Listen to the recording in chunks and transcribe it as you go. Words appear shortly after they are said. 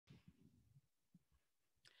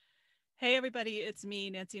Hey, everybody, it's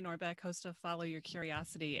me, Nancy Norbeck, host of Follow Your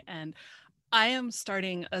Curiosity. And I am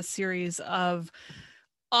starting a series of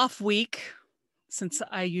off week, since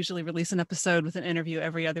I usually release an episode with an interview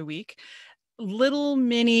every other week, little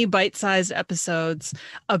mini bite-sized episodes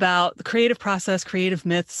about the creative process, creative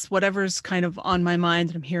myths, whatever's kind of on my mind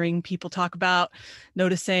that I'm hearing people talk about,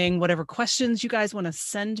 noticing whatever questions you guys want to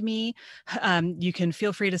send me. You can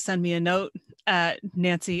feel free to send me a note at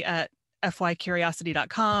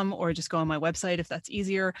nancy@fycuriosity.com or just go on my website if that's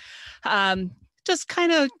easier. Just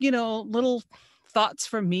kind of, little thoughts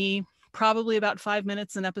from me, probably about 5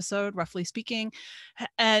 minutes an episode, roughly speaking,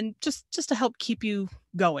 and just to help keep you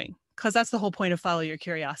going. Because that's the whole point of Follow Your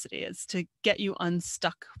Curiosity, is to get you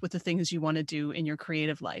unstuck with the things you want to do in your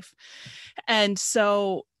creative life. And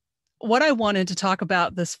so what I wanted to talk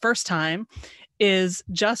about this first time is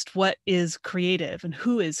just what is creative and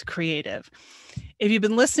who is creative. If you've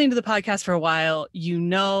been listening to the podcast for a while, you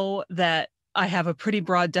know that I have a pretty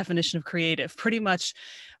broad definition of creative. Pretty much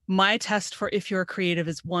my test for if you're creative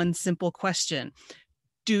is one simple question.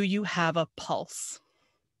 Do you have a pulse?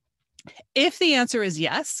 If the answer is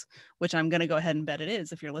yes, which I'm going to go ahead and bet it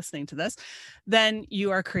is if you're listening to this, then you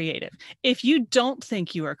are creative. If you don't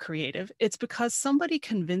think you are creative, it's because somebody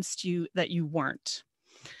convinced you that you weren't.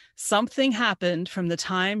 Something happened from the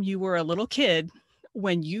time you were a little kid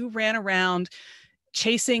when you ran around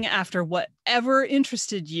chasing after whatever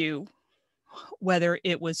interested you, whether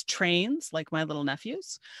it was trains like my little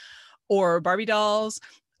nephews, or Barbie dolls,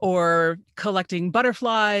 or collecting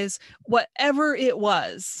butterflies, whatever it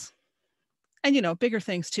was. And, bigger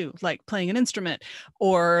things too, like playing an instrument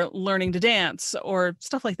or learning to dance or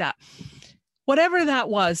stuff like that. Whatever that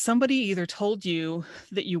was, somebody either told you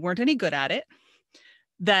that you weren't any good at it,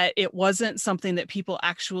 that it wasn't something that people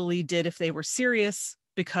actually did if they were serious,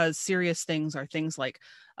 because serious things are things like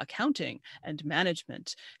accounting and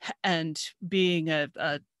management and being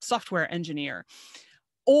a software engineer,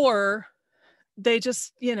 or they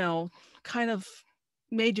just, kind of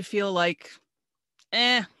made you feel like,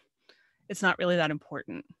 it's not really that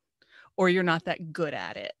important, or you're not that good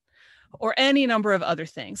at it, or any number of other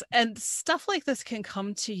things. And stuff like this can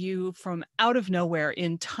come to you from out of nowhere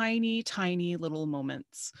in tiny, tiny little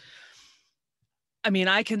moments. I mean,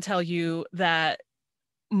 I can tell you that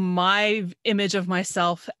my image of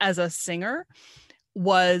myself as a singer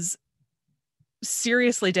was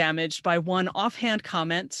seriously damaged by one offhand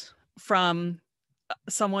comment from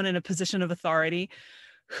someone in a position of authority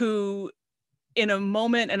who, in a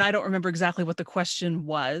moment, and I don't remember exactly what the question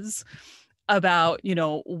was, about,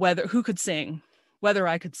 who could sing, whether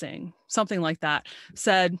I could sing, something like that,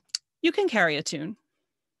 said, "You can carry a tune."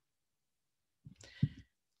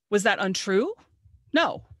 Was that untrue?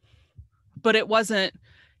 No. But it wasn't,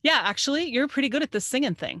 "Yeah, actually, you're pretty good at this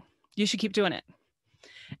singing thing. You should keep doing it."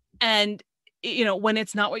 And, when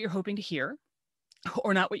it's not what you're hoping to hear,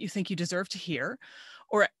 or not what you think you deserve to hear,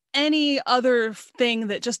 or any other thing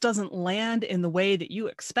that just doesn't land in the way that you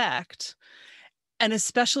expect, and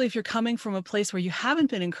especially if you're coming from a place where you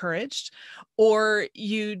haven't been encouraged, or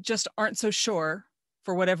you just aren't so sure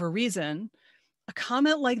for whatever reason, a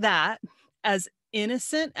comment like that, as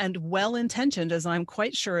innocent and well-intentioned as I'm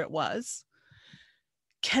quite sure it was,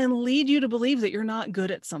 can lead you to believe that you're not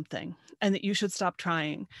good at something and that you should stop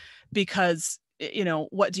trying because,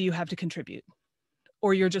 what do you have to contribute?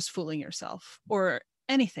 Or you're just fooling yourself, or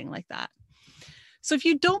anything like that. So if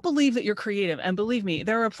you don't believe that you're creative, and believe me,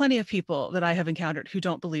 there are plenty of people that I have encountered who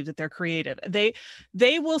don't believe that they're creative. They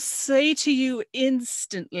will say to you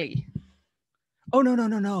instantly, "Oh,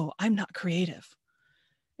 no, I'm not creative."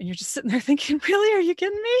 And you're just sitting there thinking, really? Are you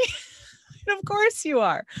kidding me? Of course you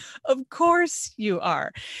are. Of course you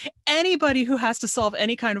are. Anybody who has to solve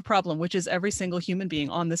any kind of problem, which is every single human being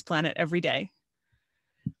on this planet every day,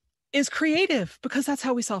 is creative, because that's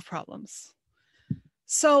how we solve problems.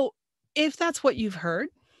 So if that's what you've heard,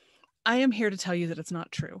 I am here to tell you that it's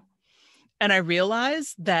not true. And I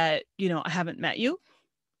realize that, I haven't met you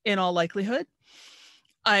in all likelihood.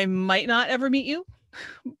 I might not ever meet you,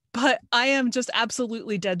 but I am just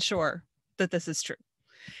absolutely dead sure that this is true.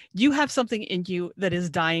 You have something in you that is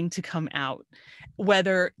dying to come out,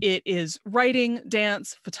 whether it is writing,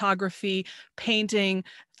 dance, photography, painting,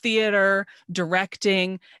 theater,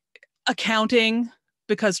 directing, accounting,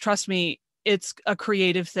 because trust me, it's a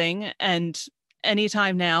creative thing. And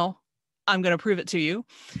anytime now, I'm going to prove it to you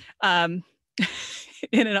in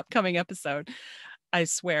an upcoming episode. I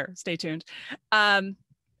swear, stay tuned.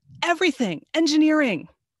 Everything, engineering,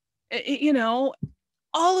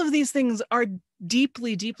 all of these things are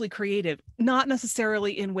deeply, deeply creative, not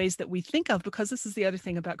necessarily in ways that we think of, because this is the other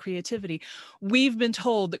thing about creativity. We've been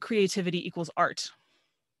told that creativity equals art.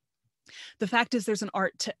 The fact is, there's an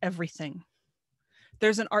art to everything.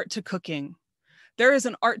 There's an art to cooking. There is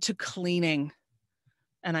an art to cleaning.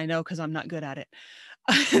 And I know because I'm not good at it.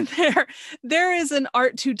 There is an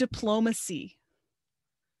art to diplomacy.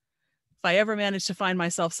 If I ever manage to find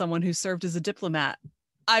myself someone who served as a diplomat,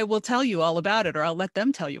 I will tell you all about it, or I'll let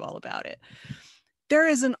them tell you all about it. There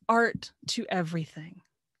is an art to everything,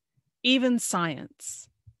 even science,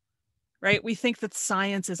 right? We think that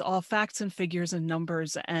science is all facts and figures and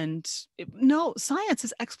numbers. And no, science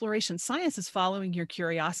is exploration. Science is following your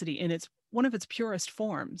curiosity in one of its purest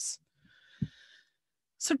forms.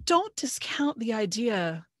 So don't discount the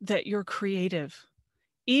idea that you're creative.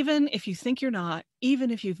 Even if you think you're not,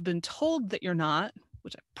 even if you've been told that you're not,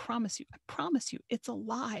 which I promise you, it's a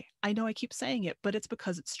lie. I know I keep saying it, but it's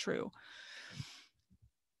because it's true.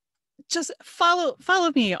 Just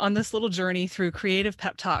follow me on this little journey through creative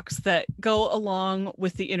pep talks that go along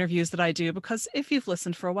with the interviews that I do, because if you've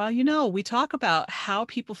listened for a while, you know, we talk about how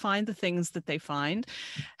people find the things that they find,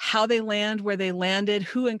 how they land where they landed,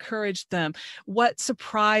 who encouraged them, what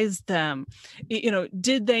surprised them. You know,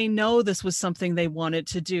 did they know this was something they wanted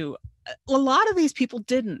to do? A lot of these people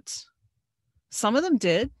didn't. Some of them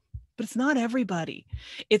did, but it's not everybody.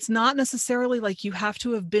 It's not necessarily like you have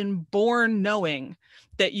to have been born knowing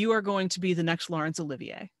that you are going to be the next Laurence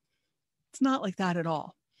Olivier. It's not like that at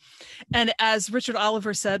all. And as Richard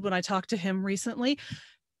Oliver said when I talked to him recently,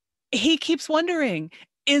 he keeps wondering,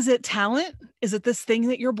 is it talent? Is it this thing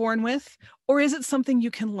that you're born with? Or is it something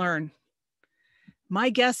you can learn? My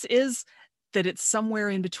guess is that it's somewhere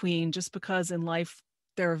in between, just because in life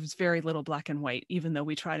there's very little black and white, even though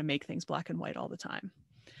we try to make things black and white all the time.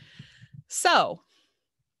 So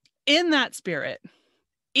in that spirit,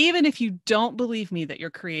 even if you don't believe me that you're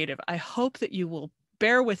creative, I hope that you will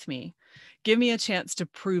bear with me, give me a chance to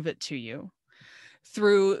prove it to you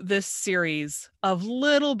through this series of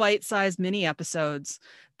little bite-sized mini episodes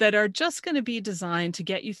that are just going to be designed to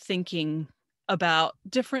get you thinking about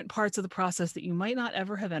different parts of the process that you might not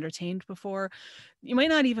ever have entertained before. You might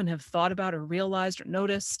not even have thought about or realized or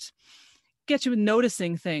noticed. Get you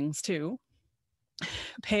noticing things too,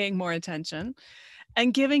 paying more attention,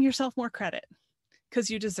 and giving yourself more credit, because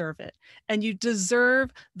you deserve it. And you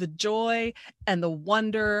deserve the joy and the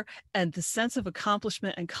wonder and the sense of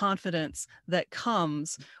accomplishment and confidence that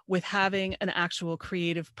comes with having an actual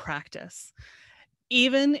creative practice.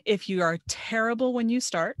 Even if you are terrible when you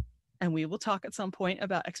start, and we will talk at some point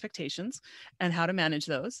about expectations and how to manage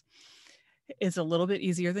those, it's a little bit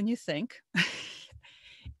easier than you think.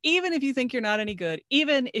 Even if you think you're not any good,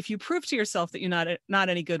 even if you prove to yourself that you're not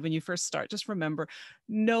any good when you first start, just remember,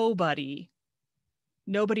 nobody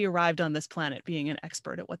arrived on this planet being an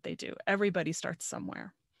expert at what they do. Everybody starts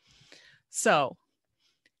somewhere. So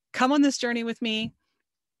come on this journey with me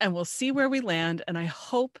and we'll see where we land. And I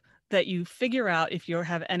hope that you figure out, if you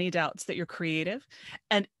have any doubts, that you're creative.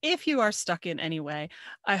 And if you are stuck in any way,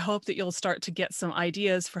 I hope that you'll start to get some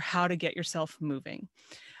ideas for how to get yourself moving.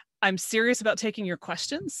 I'm serious about taking your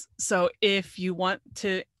questions. So if you want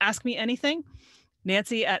to ask me anything,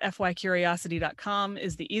 Nancy@fycuriosity.com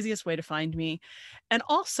is the easiest way to find me. And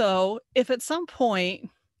also, if at some point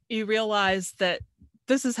you realize that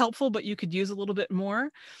this is helpful, but you could use a little bit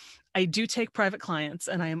more, I do take private clients,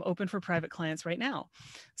 and I am open for private clients right now.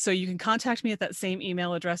 So you can contact me at that same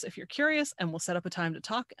email address if you're curious, and we'll set up a time to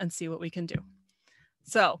talk and see what we can do.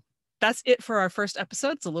 So that's it for our first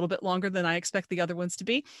episode. It's a little bit longer than I expect the other ones to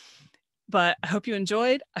be, but I hope you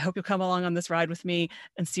enjoyed. I hope you'll come along on this ride with me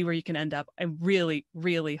and see where you can end up. I really,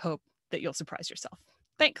 really hope that you'll surprise yourself.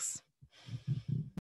 Thanks.